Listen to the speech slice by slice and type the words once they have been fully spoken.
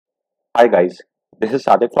Hi guys, this is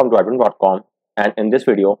Sadik from TWRP.com, and in this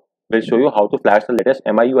video, we'll show you how to flash the latest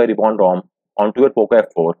MIUI Reborn ROM onto your Poco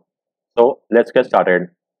F4. So let's get started.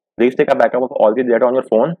 Please take a backup of all the data on your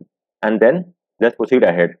phone and then let's proceed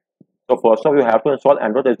ahead. So first off, you have to install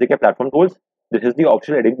Android SDK platform tools. This is the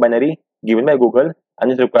official ADB binary given by Google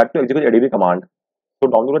and is required to execute ADB command. So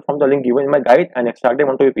download it from the link given in my guide and extract them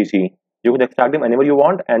onto your PC. You can extract them anywhere you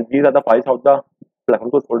want, and these are the files of the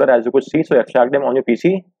platform tools folder as you could see. So extract them on your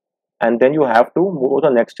PC. And then you have to move to the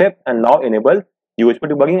next step and now enable USB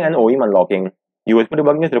debugging and OEM unlocking. USB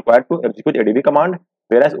debugging is required to execute ADB command,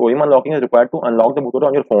 whereas OEM unlocking is required to unlock the bootloader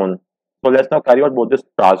on your phone. So let's now carry out both this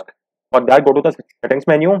task. For that, go to the settings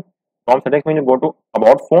menu. From settings menu, go to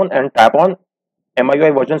about phone and tap on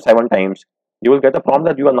MIUI version 7 times. You will get a prompt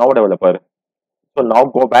that you are now a developer. So now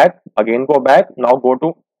go back, again go back, now go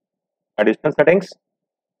to additional settings.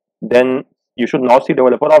 Then you should now see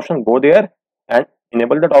developer option, go there and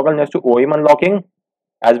enable the toggle next to OEM unlocking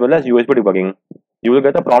as well as USB debugging. You will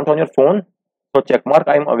get a prompt on your phone. So check mark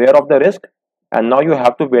I am aware of the risk, and now you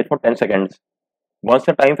have to wait for 10 seconds. Once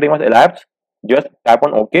the time frame has elapsed, just tap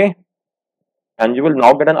on OK, and you will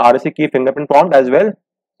now get an RSA key fingerprint prompt as well.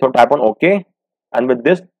 So tap on OK, and with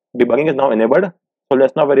this debugging is now enabled. So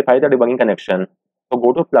let's now verify the debugging connection. So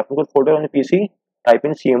go to platform tools folder on your PC, type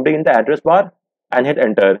in CMD in the address bar and hit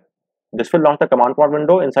enter. This will launch the command prompt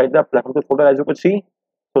window inside the platform tools folder as you could see.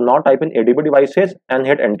 So now type in ADB devices and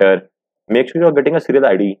hit enter. Make sure you are getting a serial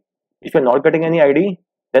ID. If you are not getting any ID,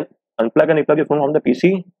 then unplug and replug your phone from the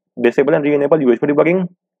PC, disable and re-enable USB debugging,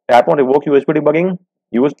 tap on revoke USB debugging,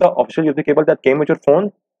 use the official USB cable that came with your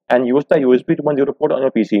phone, and use the USB 2.0 port on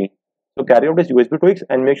your PC. So carry out this USB tweaks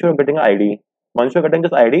and make sure you are getting an ID. Once you are getting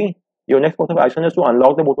this ID, your next course of action is to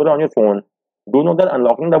unlock the bootloader on your phone. Do note that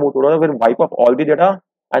unlocking the bootloader will wipe off all the data,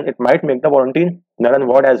 and it might make the warranty null and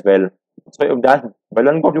void as well. So if that's well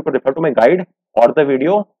and good, you could refer to my guide or the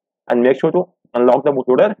video and make sure to unlock the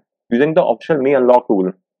bootloader using the official Me Unlock tool.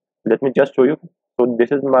 Let me just show you. So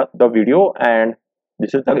this is the video and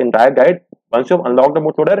this is the entire guide. Once you have unlocked the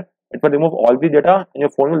bootloader, it will remove all the data and your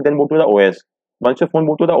phone will then boot to the OS. Once your phone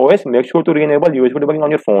boot to the OS, make sure to re-enable USB debugging on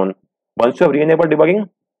your phone. Once you have re-enabled debugging,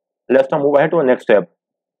 let's now move ahead to the next step.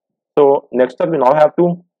 So next step, you now have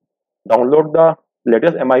to download the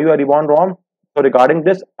latest MIUI Reborn ROM. So regarding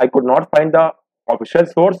this, I could not find the official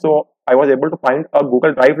source, so I was able to find a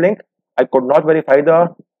Google Drive link. I could not verify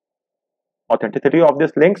the authenticity of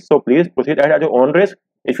this link, so please proceed ahead at your own risk.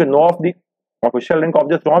 If you know of the official link of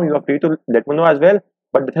this ROM, you are free to let me know as well.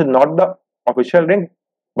 But this is not the official link,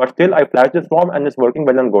 but still I flashed this ROM and it's working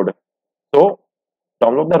well and good. So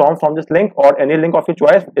download the ROM from this link or any link of your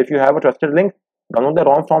choice. If you have a trusted link, download the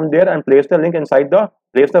ROM from there and place the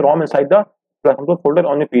ROM inside the platform tool folder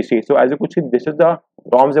on your PC. So as you could see, this is the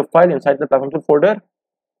ROM zip file inside the platform tool folder.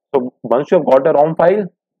 So once you have got the ROM file,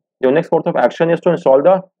 your next course of action is to install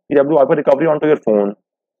the TWRP recovery onto your phone.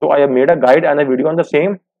 So I have made a guide and a video on the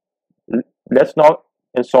same. Let's now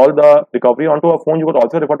install the recovery onto a phone. You could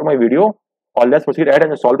also refer to my video, or let's proceed ahead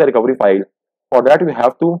and install the recovery file. For that, you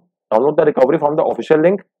have to download the recovery from the official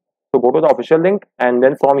link. So go to the official link, and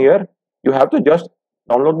then from here, you have to just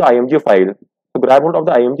download the IMG file. So grab hold of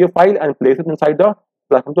the IMG file and place it inside the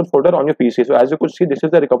platform tool folder on your PC. So as you could see, this is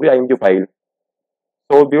the recovery IMG file.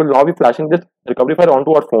 So we will now be flashing this recovery file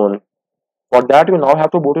onto our phone. For that, you now have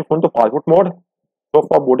to boot your phone to fastboot mode. So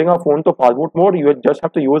for booting our phone to fastboot mode, you just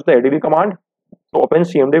have to use the ADB command. So open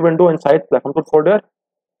CMD window inside platform tool folder,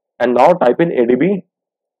 and now type in ADB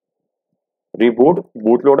Reboot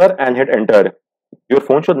Bootloader and hit enter. Your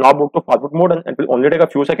phone should now boot to fastboot mode, and it will only take a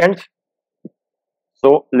few seconds.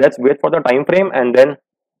 So let's wait for the time frame and then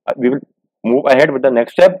we will move ahead with the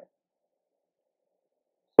next step.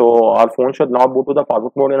 So our phone should now boot to the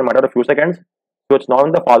fastboot mode in a matter of few seconds. So it's now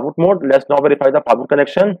in the fastboot mode. Let's now verify the fastboot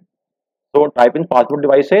connection. So type in fastboot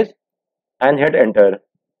devices and hit enter.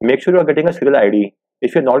 Make sure you are getting a serial ID.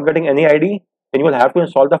 If you're not getting any ID, then you will have to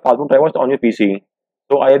install the fastboot drivers on your PC.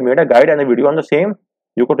 So I have made a guide and a video on the same.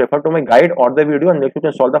 You could refer to my guide or the video and make sure to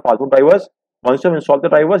install the fastboot drivers. Once you have installed the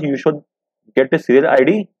drivers, you should get the serial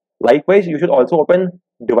ID. Likewise, you should also open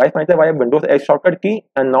device manager via Windows X shortcut key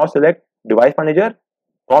and now select device manager.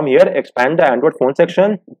 From here, expand the Android phone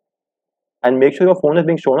section and make sure your phone is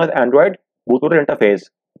being shown as Android bootloader interface.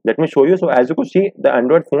 Let me show you. So as you could see, the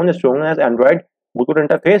Android phone is shown as Android bootloader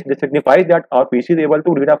interface. This signifies that our PC is able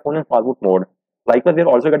to read our phone in fastboot mode. Likewise, we are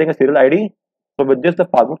also getting a serial ID. So with this, the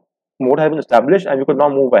fastboot mode has been established and you could now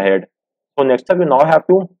move ahead. So next up, you now have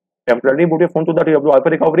to temporarily boot your phone to the TWRP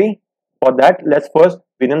recovery. For that, let's first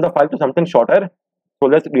rename the file to something shorter. So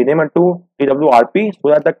let's rename it to TWRP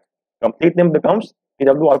so that the complete name becomes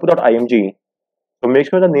twrp.img. So make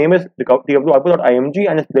sure the name is TWRP.img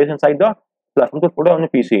and is placed inside the platform folder on your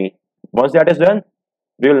PC. Once that is done,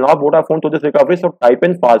 we will now boot our phone to this recovery. So type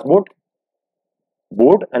in fastboot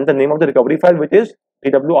boot and the name of the recovery file, which is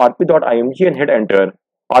twrp.img, and hit enter.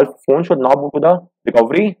 Our phone should now boot to the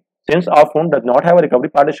recovery. Since our phone does not have a recovery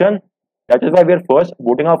partition, that is why we are first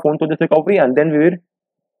booting our phone to this recovery, and then we will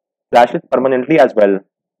flash it permanently as well.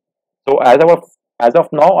 So as of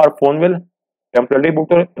now, our phone will temporarily boot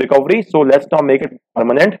to recovery. So let's now make it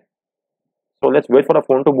permanent. So let's wait for the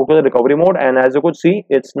phone to boot to the recovery mode, and as you could see,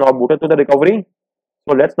 it's now booted to the recovery.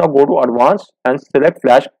 So let's now go to advanced and select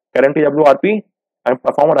flash current TWRP and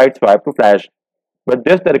perform a right swipe to flash. With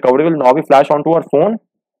this, the recovery will now be flashed onto our phone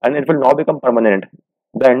and it will now become permanent.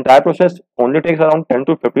 The entire process only takes around 10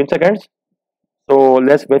 to 15 seconds. So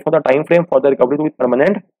let's wait for the time frame for the recovery to be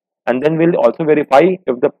permanent, and then we'll also verify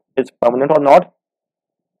if it's permanent or not.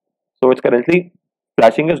 So it's currently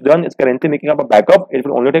flashing is done. It's currently making up a backup. It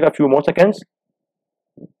will only take a few more seconds,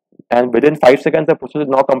 and within 5 seconds the process is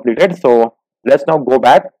now completed. So let's now go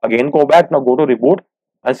back, now go to reboot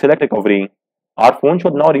and select recovery. Our phone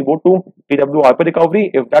should now reboot to TWRP recovery.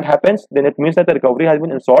 If that happens, then it means that the recovery has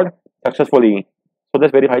been installed successfully. So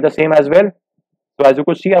let's verify the same as well. So as you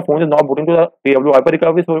could see, our phone is now booting to the TWRP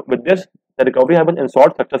recovery. So with this, the recovery has been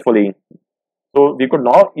installed successfully. So we could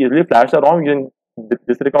now easily flash the ROM using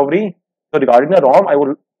this recovery. So regarding the ROM, I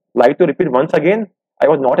would like to repeat once again, I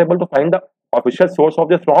was not able to find the official source of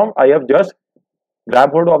this ROM. I have just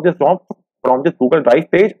grabbed hold of this ROM from this Google Drive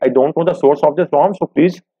page. I don't know the source of this ROM, so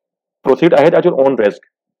please proceed ahead at your own risk.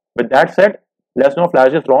 With that said, let's now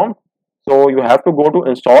flash this ROM. So you have to go to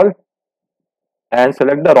install and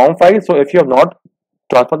select the ROM file. So if you have not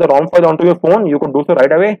transferred the ROM file onto your phone, you could do so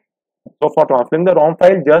right away. So for transferring the ROM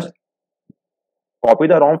file, just copy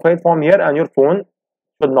the ROM file from here and your phone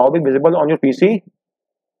should now be visible on your PC.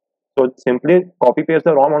 So simply copy paste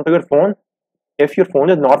the ROM onto your phone. If your phone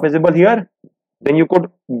is not visible here, then you could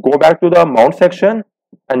go back to the mount section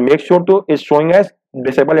and make sure to is showing as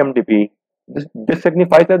disable MTP. This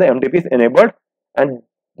signifies that the MTP is enabled and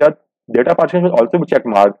the data partition will also be check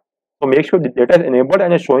marked. So make sure the data is enabled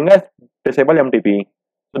and is showing as disable MTP.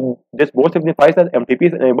 So this both signifies that MTP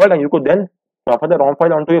is enabled, and you could then transfer the ROM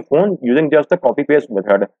file onto your phone using just the copy paste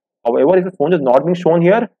method. However, if your phone is not being shown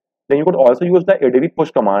here, then you could also use the ADB push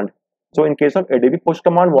command. So in case of ADB push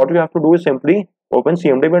command, what you have to do is simply open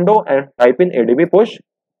CMD window and type in ADB push,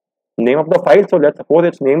 name of the file. So let's suppose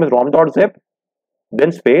its name is rom.zip,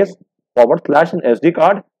 then space / and SD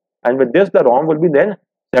card, and with this the ROM will be then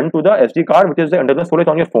sent to the SD card, which is the internal storage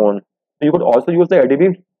on your phone. So you could also use the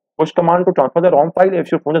ADB push command to transfer the ROM file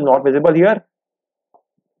if your phone is not visible here.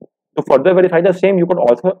 To further verify the same, you could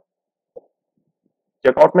also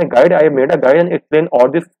check out my guide. I have made a guide and explain all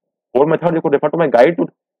these 4 methods. You could refer to my guide to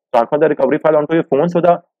transfer the recovery file onto your phone. So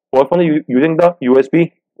the first one is using the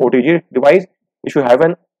USB OTG device. If you have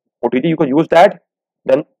an OTG, you could use that.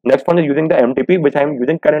 Then next one is using the MTP, which I am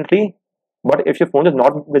using currently. But if your phone is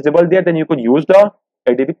not visible there, then you could use the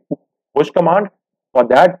ADB push command. For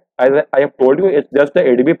that, as I have told you, it's just the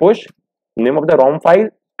ADB push, name of the ROM file,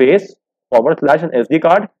 space / and SD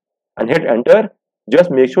card, and hit enter. Just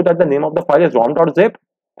make sure that the name of the file is rom.zip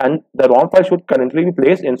and the ROM file should currently be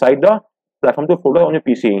placed inside the platform to folder on your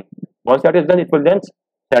PC. Once that is done, it will then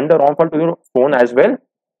send the ROM file to your phone as well.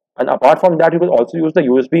 And apart from that, you will also use the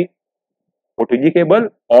USB OTG cable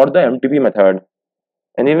or the MTP method.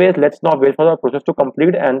 Anyways, let's now wait for the process to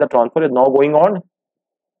complete, and the transfer is now going on,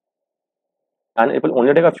 and it will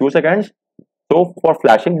only take a few seconds. So for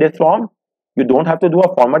flashing this ROM, you don't have to do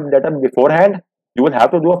a format data beforehand. You will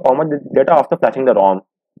have to do a format data after flashing the ROM.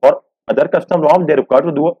 For other custom ROM, they require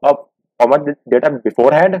to do a format data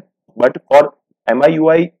beforehand, but for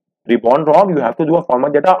MIUI Reborn ROM, you have to do a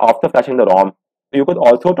format data after flashing the ROM. So you could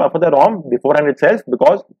also transfer the ROM beforehand itself,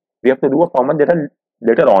 because we have to do a format data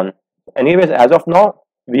later on. Anyways, as of now,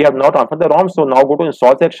 we have now transferred the ROM. So now go to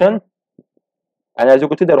install section, and as you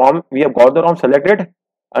can see, the ROM, we have got the ROM selected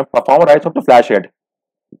and perform a right swipe to flash it.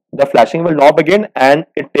 The flashing will now begin, and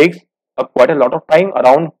it takes quite a lot of time,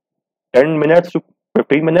 around 10 minutes to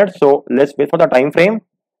 15 minutes. So let's wait for the time frame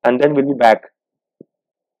and then we'll be back.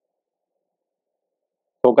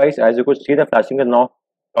 So guys, as you could see, the flashing is now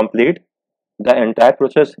complete. The entire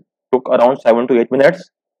process took around 7 to 8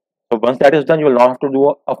 minutes. So once that is done, you will now have to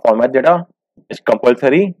do a format data. It's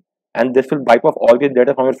compulsory, and this will wipe off all the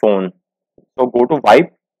data from your phone. So go to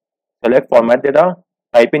wipe, select format data,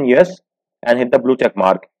 type in yes, and hit the blue check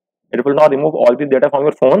mark. It will now remove all the data from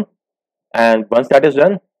your phone, and once that is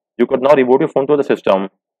done, you could now reboot your phone to the system.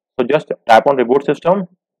 So just tap on reboot system,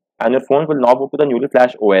 and your phone will now boot to the newly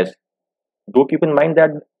flashed OS. Do keep in mind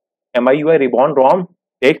that MIUI Reborn ROM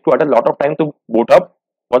takes quite a lot of time to boot up.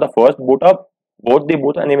 For the first boot up, both the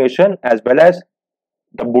boot animation as well as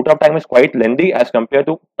the boot up time is quite lengthy as compared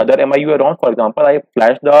to other MIUI ROM. For example, I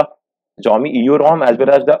flashed the Xiaomi EU ROM as well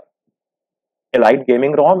as the Elite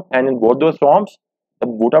Gaming ROM, and in both those ROMs, the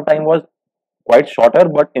boot up time was quite shorter.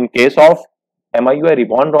 But in case of MIUI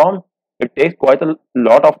Reborn ROM, it takes quite a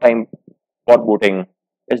lot of time for booting.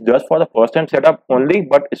 It's just for the first time setup only,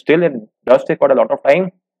 but still it does take quite a lot of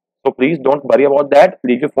time. So please don't worry about that.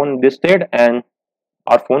 Leave your phone in this state, and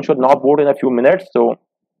our phone should now boot in a few minutes. So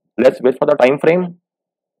let's wait for the time frame.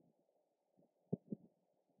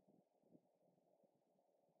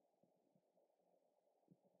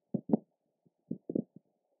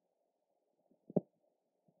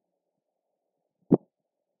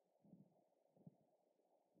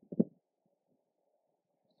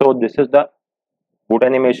 So this is the boot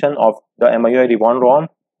animation of the MIUI Reborn ROM,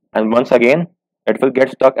 and once again it will get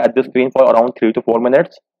stuck at the screen for around 3 to 4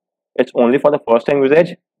 minutes. It's only for the first time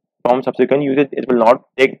usage. From subsequent usage it will not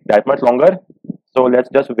take that much longer. So let's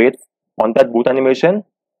just wait on that boot animation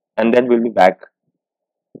and then we'll be back.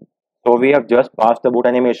 So we have just passed the boot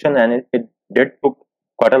animation, and it did took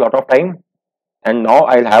quite a lot of time, and now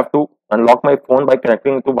I'll have to unlock my phone by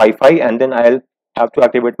connecting to Wi-Fi, and then I'll have to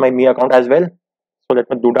activate my Mi account as well. So let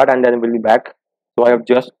me do that and then we'll be back. So I have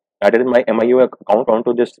just added my MIUI account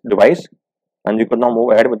onto this device, and we could now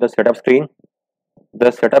move ahead with the setup screen.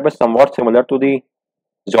 The setup is somewhat similar to the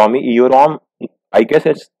Xiaomi EU ROM. I guess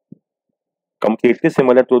it's completely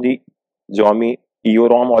similar to the Xiaomi EU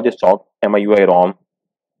ROM or the stock MIUI ROM.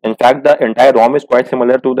 In fact, the entire ROM is quite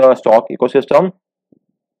similar to the stock ecosystem.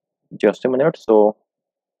 Just a minute. So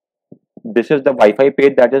this is the Wi-Fi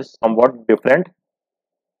page that is somewhat different,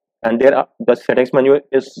 and there the settings menu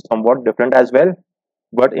is somewhat different as well.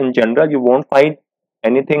 But in general, you won't find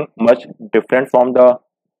anything much different from the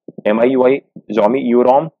MIUI Xiaomi EU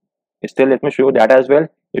ROM. Still, let me show you that as well.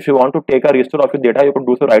 If you want to take a restore of your data, you can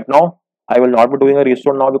do so right now. I will not be doing a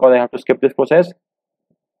restore now because I have to skip this process.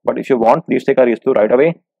 But if you want, please take a restore right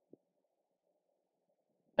away.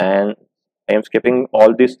 And I am skipping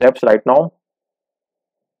all these steps right now.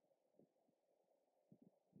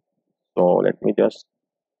 So let me just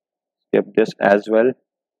skip this as well.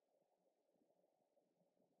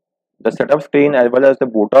 The setup screen as well as the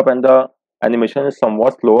boot up and the animation is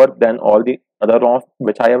somewhat slower than all the other ROMs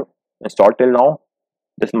which I have installed till now.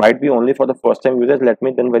 This might be only for the first time users. Let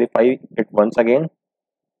me then verify it once again.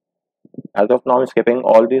 As of now, I'm skipping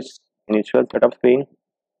all this initial setup screen.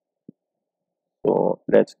 So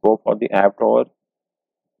let's go for the app drawer,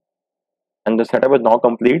 and the setup is now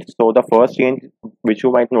complete. So the first change which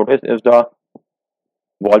you might notice is the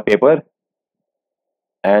wallpaper,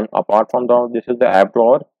 and apart from that, this is the app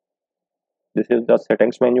drawer. This is the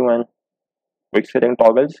settings menu and quick setting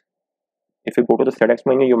toggles. If you go to the settings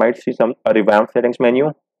menu, you might see a revamped settings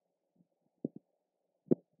menu.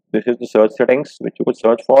 This is the search settings which you could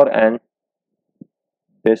search for, and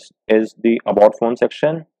this is the about phone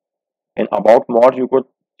section. In about mode, you could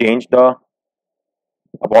change the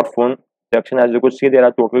about phone section. As you could see, there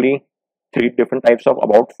are totally 3 different types of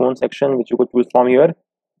about phone section which you could choose from here.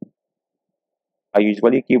 I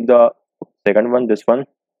usually keep the second one, this one.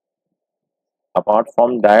 Apart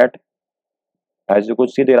from that, as you could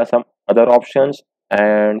see, there are some other options,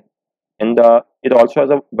 and it also has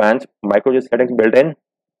a WANs micro settings built in.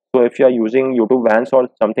 So if you are using YouTube WANs or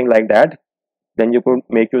something like that, then you could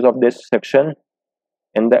make use of this section.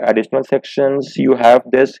 In the additional sections, you have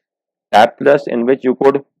this tab plus, in which you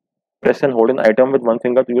could press and hold an item with one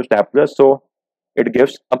finger to use tab plus. So it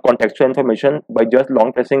gives a contextual information by just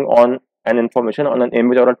long pressing on an information on an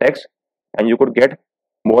image or a text, and you could get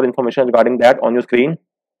more information regarding that on your screen.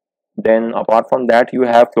 Then apart from that, you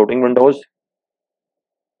have floating windows.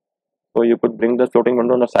 So you could bring the floating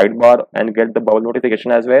window on the sidebar and get the bubble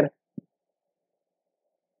notification as well.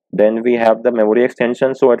 Then we have the memory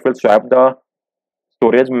extension. So it will swap the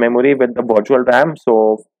storage memory with the virtual RAM.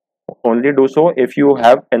 So only do so if you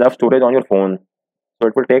have enough storage on your phone. So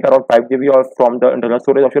it will take around 5 GB or from the internal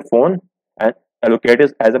storage of your phone and allocate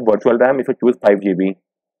it as a virtual RAM if you choose 5 GB.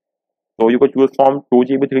 So you could choose from 2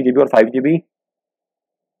 GB, 3 GB or 5 GB.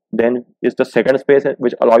 Then is the second space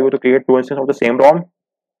which allow you to create 2 instances of the same ROM,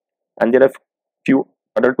 and there are few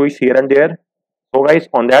other tweaks here and there. So guys,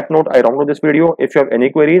 on that note, I round up this video. If you have any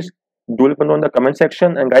queries, do let me know in the comment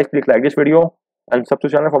section, and guys, please like this video and subscribe to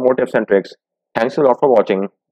the channel for more tips and tricks. Thanks a lot for watching.